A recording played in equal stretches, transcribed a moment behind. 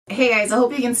Hey guys, I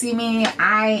hope you can see me.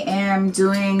 I am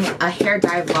doing a hair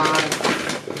dye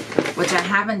vlog, which I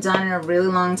haven't done in a really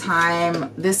long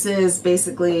time. This is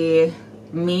basically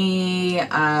me, what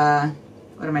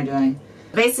am I doing?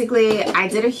 Basically, I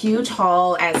did a huge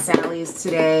haul at Sally's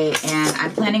today, and I'm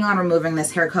planning on removing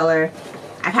this hair color.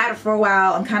 I've had it for a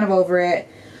while. I'm kind of over it.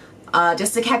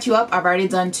 Just to catch you up, I've already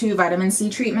done 2 vitamin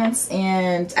C treatments,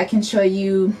 and I can show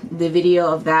you the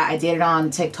video of that. I did it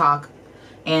on TikTok,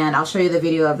 and I'll show you the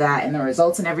video of that and the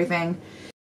results and everything.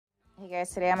 Hey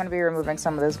guys, today I'm going to be removing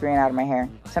some of this green out of my hair.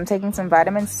 So I'm taking some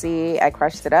vitamin C, I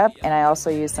crushed it up, and I also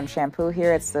used some shampoo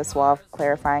here. It's the Suave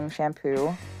clarifying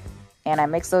shampoo. And I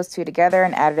mixed those 2 together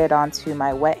and added it onto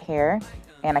my wet hair.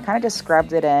 And I kind of just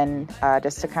scrubbed it in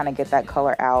just to kind of get that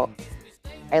color out.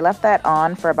 I left that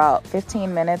on for about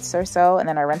 15 minutes or so, and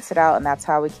then I rinsed it out, and that's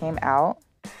how we came out.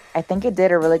 I think it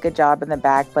did a really good job in the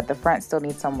back, but the front still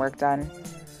needs some work done.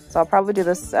 So I'll probably do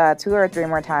this 2 or 3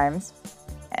 more times.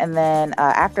 And then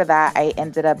after that, I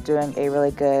ended up doing a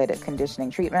really good conditioning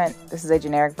treatment. This is a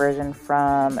generic version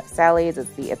from Sally's.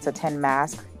 It's a 10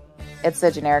 mask. It's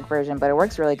a generic version, but it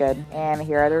works really good. And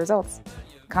here are the results.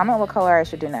 Comment what color I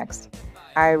should do next.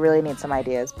 I really need some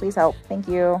ideas. Please help. Thank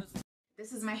you.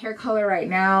 This is my hair color right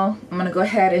now. I'm gonna go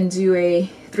ahead and do a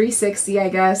 360, I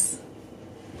guess.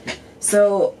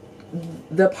 So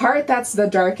the part that's the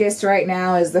darkest right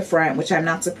now is the front, which I'm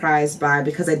not surprised by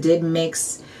because I did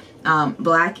mix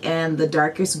black and the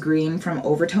darkest green from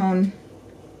Overtone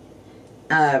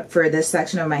for this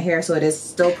section of my hair, so it is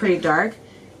still pretty dark.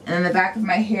 And then the back of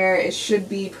my hair, it should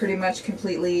be pretty much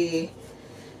completely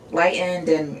lightened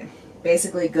and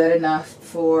basically good enough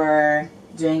for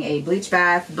doing a bleach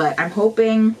bath, but I'm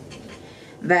hoping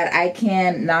that I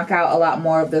can knock out a lot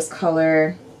more of this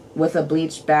color with a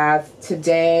bleach bath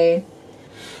today.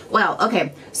 Well,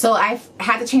 okay, so I've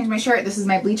had to change my shirt. This is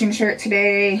my bleaching shirt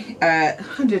today,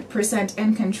 100%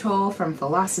 in control from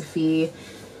Philosophy.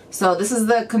 So this is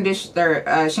the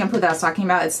conditioner shampoo that I was talking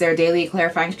about. It's their daily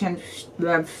clarifying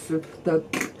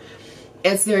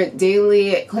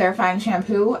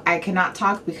shampoo. I cannot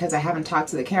talk because I haven't talked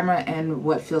to the camera in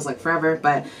what feels like forever,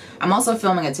 but I'm also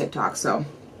filming a TikTok, so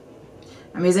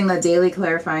I'm using the daily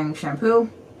clarifying shampoo.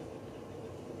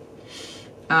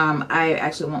 I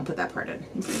actually won't put that part in.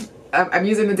 I'm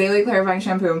using the daily clarifying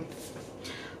shampoo.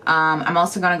 I'm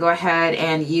also going to go ahead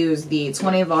and use the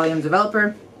 20 volume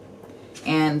developer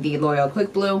and the Loreal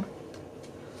Quick Blue.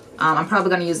 I'm probably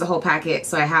going to use the whole packet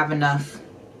so I have enough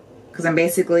because I'm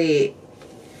basically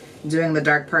doing the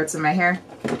dark parts of my hair.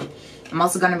 I'm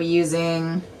also going to be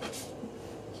using,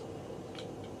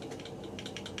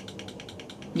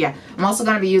 I'm also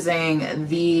going to be using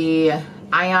the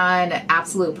Ion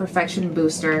Absolute Perfection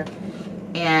Booster,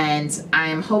 and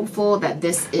I'm hopeful that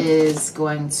this is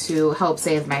going to help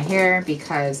save my hair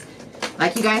because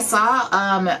like you guys saw,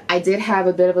 I did have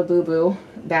a bit of a boo-boo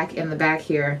back in the back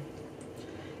here,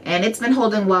 and it's been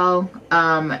holding well.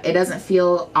 It doesn't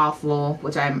feel awful,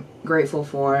 which I'm grateful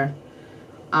for,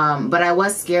 but I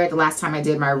was scared the last time I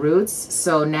did my roots,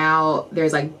 so now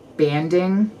there's like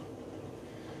banding,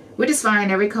 which is fine.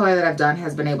 Every color that I've done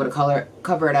has been able to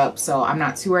cover it up, so I'm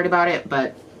not too worried about it,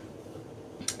 but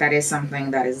that is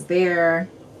something that is there.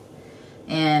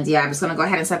 And yeah, I'm just gonna go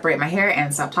ahead and separate my hair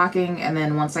and stop talking, and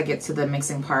then once I get to the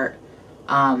mixing part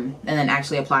and then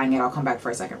actually applying it, I'll come back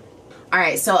for a second.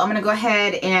 Alright, so I'm gonna go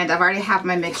ahead, and I've already have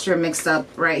my mixture mixed up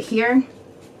right here.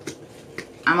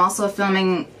 I'm also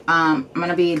filming, I'm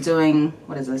gonna be doing,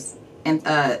 what is this,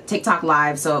 TikTok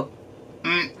live, so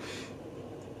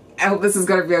I hope this is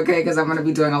gonna be okay because I'm gonna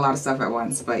be doing a lot of stuff at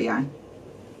once, but yeah.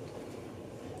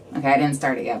 Okay, I didn't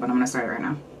start it yet, but I'm gonna start it right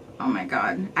now. Oh my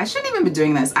god, I shouldn't even be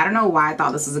doing this. I don't know why I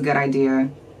thought this was a good idea,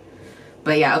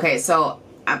 but yeah. Okay, so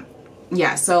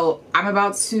so I'm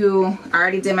about to, I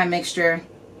already did my mixture.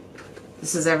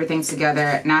 This is everything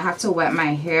together. Now I have to wet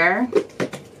my hair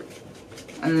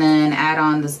and then add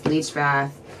on this bleach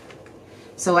bath.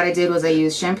 So what I did was I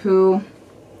used shampoo,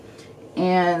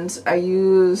 and I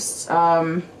used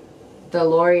the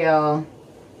Loreal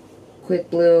Quick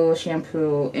Blue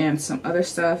shampoo and some other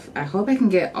stuff. I hope I can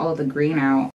get all the green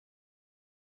out.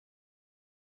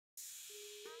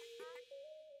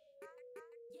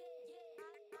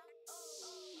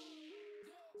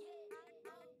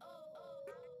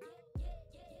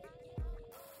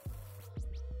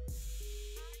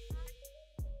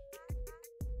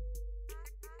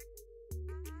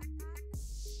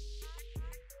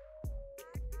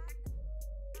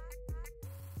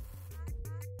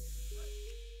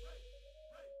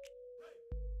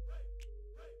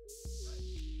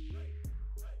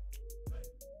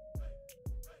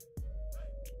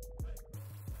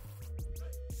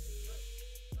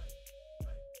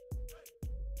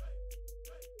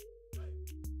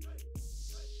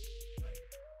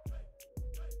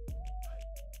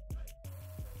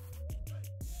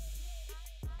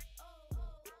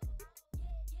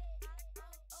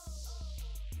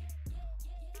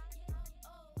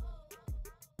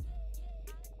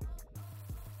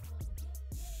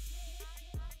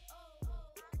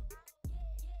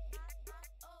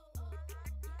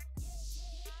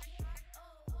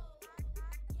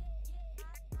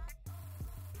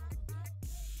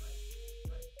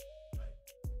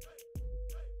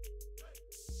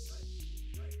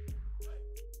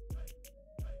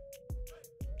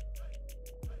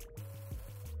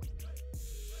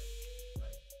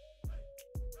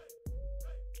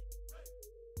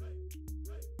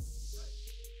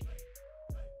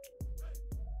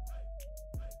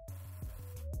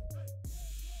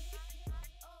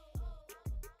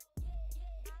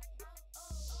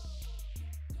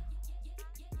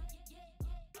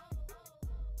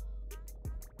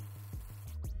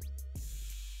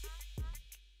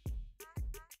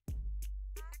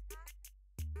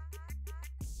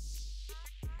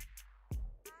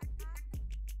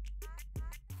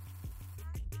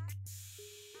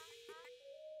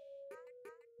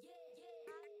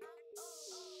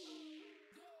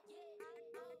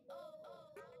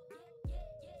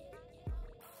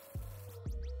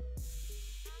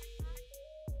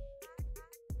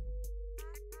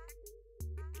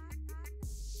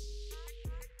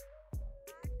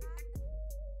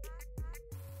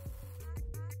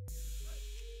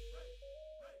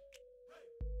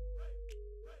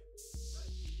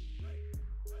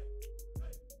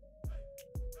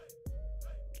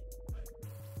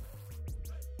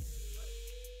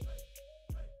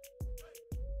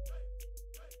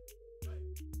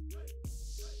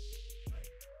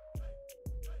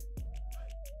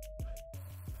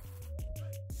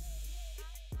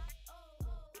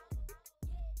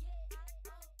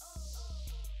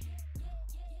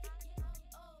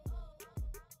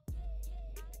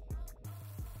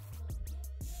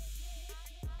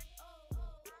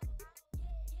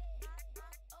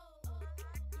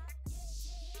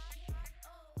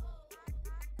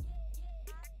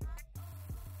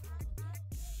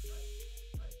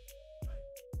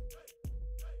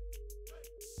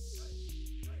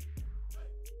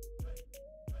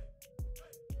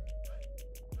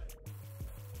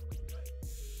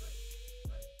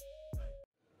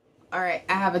 All right,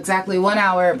 I have exactly 1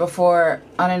 hour before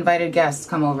uninvited guests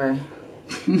come over.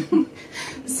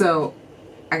 So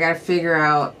I gotta figure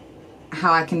out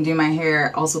how I can do my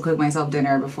hair, also cook myself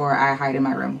dinner before I hide in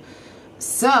my room.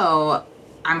 So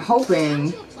I'm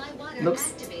hoping,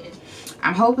 oops,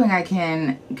 I'm hoping I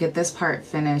can get this part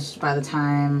finished by the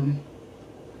time,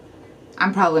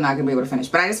 I'm probably not gonna be able to finish,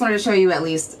 but I just wanted to show you at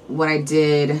least what I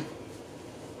did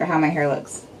or how my hair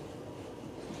looks.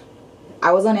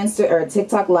 I was on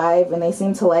TikTok live and they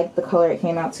seemed to like the color it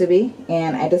came out to be,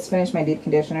 and I just finished my deep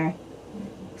conditioner.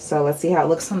 So let's see how it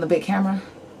looks on the big camera.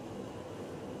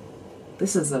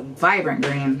 This is a vibrant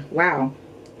green. Wow.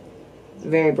 It's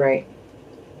very bright.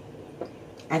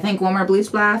 I think one more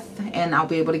bleach bath and I'll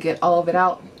be able to get all of it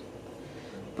out.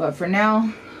 But for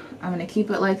now, I'm gonna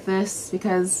keep it like this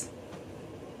because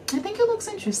I think it looks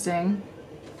interesting.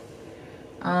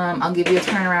 I'll give you a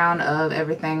turnaround of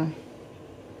everything.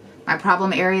 My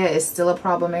problem area is still a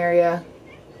problem area.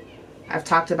 I've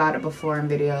talked about it before in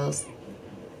videos.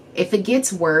 If it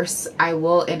gets worse, I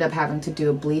will end up having to do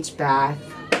a bleach bath.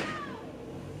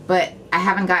 But I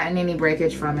haven't gotten any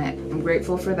breakage from it. I'm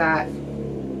grateful for that.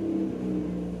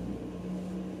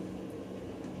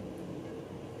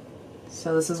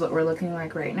 So this is what we're looking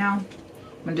like right now.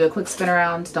 I'm gonna do a quick spin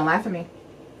around. Don't laugh at me.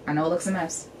 I know it looks a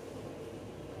mess.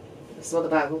 This is what the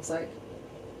bag looks like.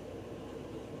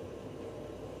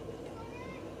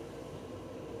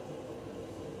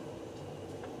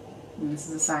 And this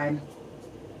is the side.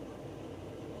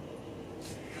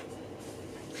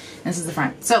 This is the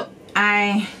front. So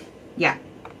yeah.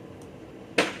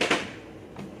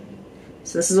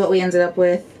 So this is what we ended up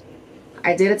with.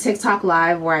 I did a TikTok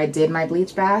live where I did my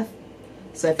bleach bath.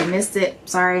 So if you missed it,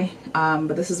 sorry.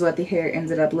 But this is what the hair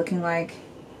ended up looking like.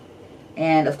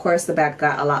 And of course the back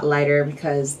got a lot lighter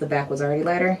because the back was already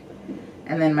lighter.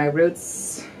 And then my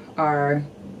roots are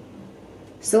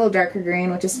still a darker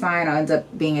green, which is fine. I'll end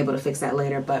up being able to fix that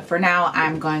later. But for now,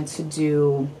 I'm going to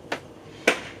do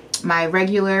my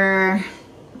regular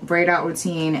braid out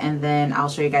routine and then I'll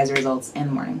show you guys the results in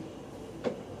the morning.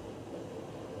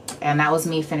 And that was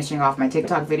me finishing off my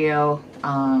TikTok video.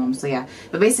 So yeah,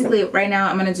 but basically right now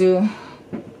I'm gonna do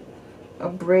a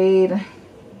braid,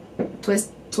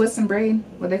 twist and braid.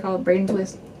 What they call it, braid and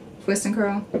twist, twist and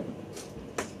curl,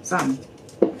 something.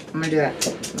 I'm gonna do that.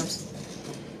 Oops.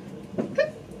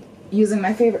 Using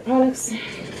my favorite products.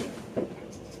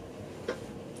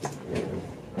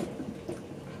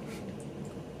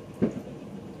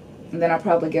 And then I'll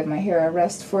probably give my hair a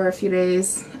rest for a few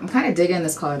days. I'm kind of digging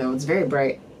this color though, it's very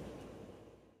bright.